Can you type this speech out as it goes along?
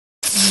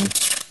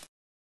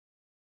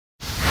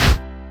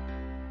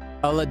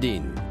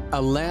Aladin,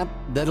 a lamp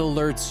that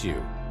alerts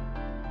you.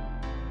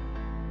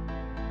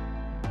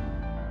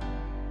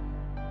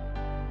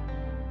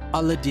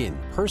 Aladin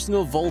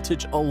personal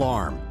voltage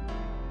alarm.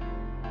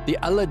 The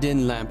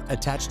Aladin lamp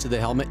attached to the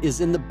helmet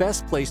is in the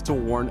best place to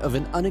warn of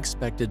an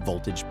unexpected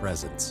voltage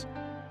presence.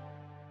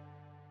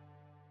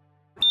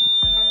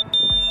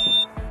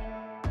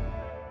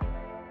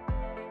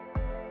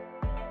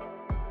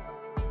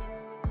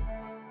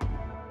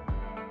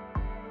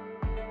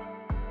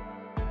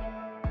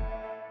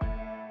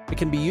 It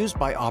can be used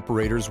by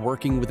operators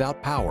working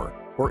without power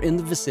or in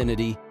the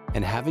vicinity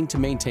and having to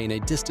maintain a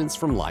distance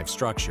from live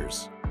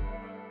structures.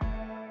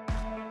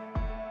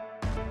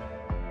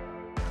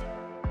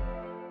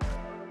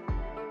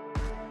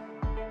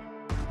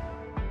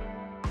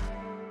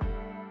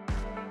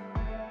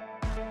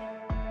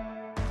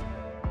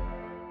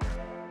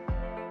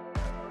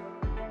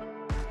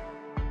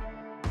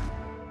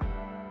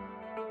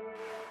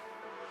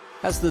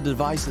 As the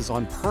device is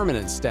on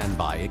permanent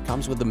standby, it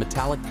comes with a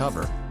metallic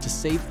cover to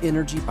save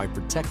energy by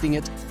protecting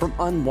it from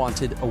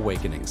unwanted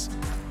awakenings.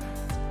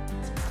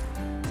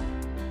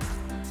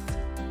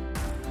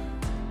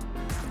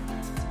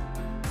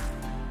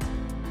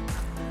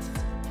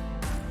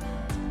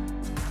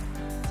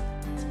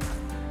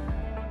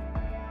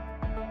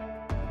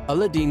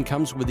 Aladin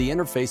comes with the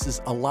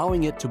interfaces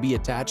allowing it to be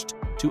attached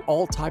to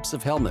all types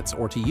of helmets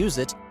or to use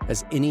it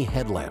as any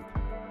headlamp.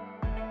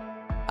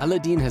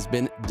 Aladin has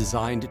been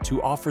designed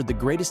to offer the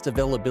greatest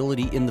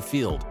availability in the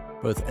field,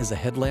 both as a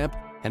headlamp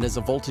and as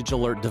a voltage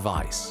alert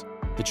device.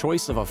 The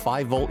choice of a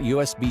 5-volt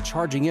USB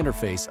charging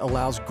interface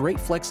allows great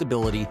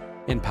flexibility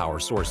in power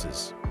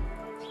sources.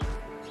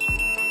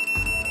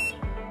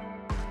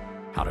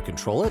 How to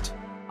control it?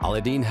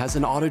 Aladin has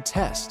an auto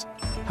test.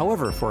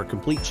 However, for a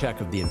complete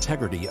check of the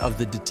integrity of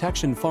the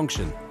detection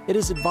function, it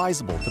is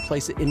advisable to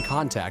place it in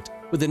contact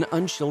with an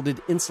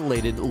unshielded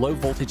insulated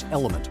low-voltage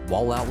element,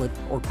 wall outlet,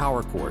 or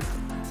power cord.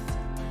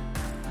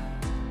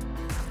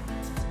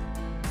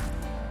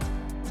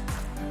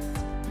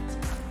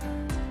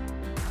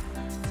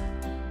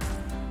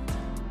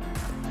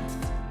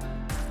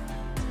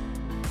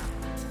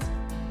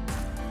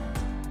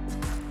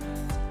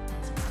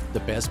 The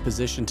best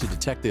position to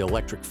detect the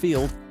electric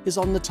field is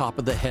on the top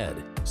of the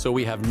head, so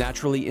we have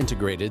naturally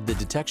integrated the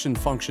detection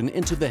function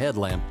into the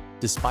headlamp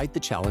despite the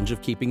challenge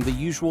of keeping the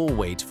usual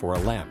weight for a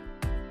lamp.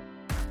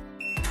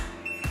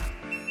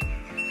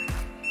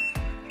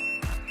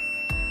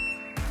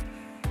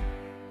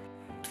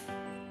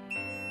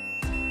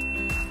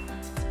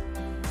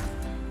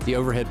 The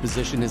overhead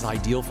position is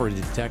ideal for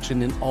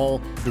detection in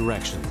all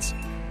directions.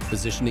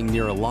 Positioning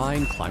near a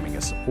line, climbing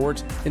a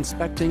support,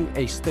 inspecting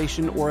a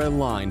station or a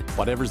line,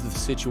 whatever's the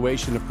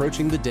situation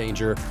approaching the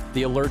danger,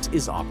 the alert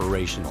is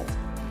operational.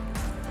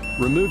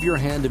 Remove your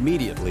hand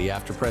immediately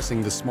after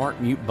pressing the Smart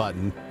Mute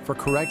button for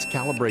correct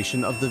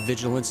calibration of the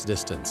vigilance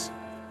distance.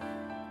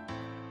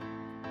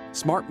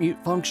 Smart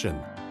Mute function.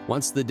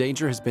 Once the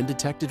danger has been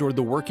detected or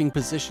the working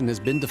position has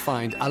been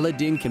defined,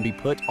 Aladin can be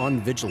put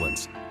on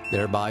vigilance.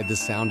 Thereby, the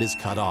sound is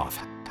cut off.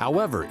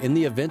 However, in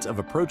the event of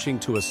approaching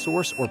to a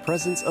source or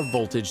presence of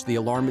voltage, the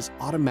alarm is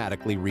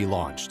automatically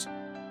relaunched.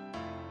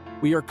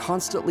 We are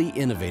constantly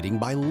innovating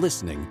by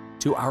listening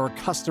to our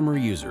customer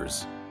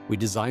users. We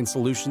design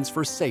solutions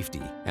for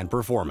safety and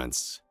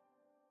performance.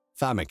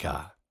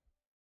 Famica.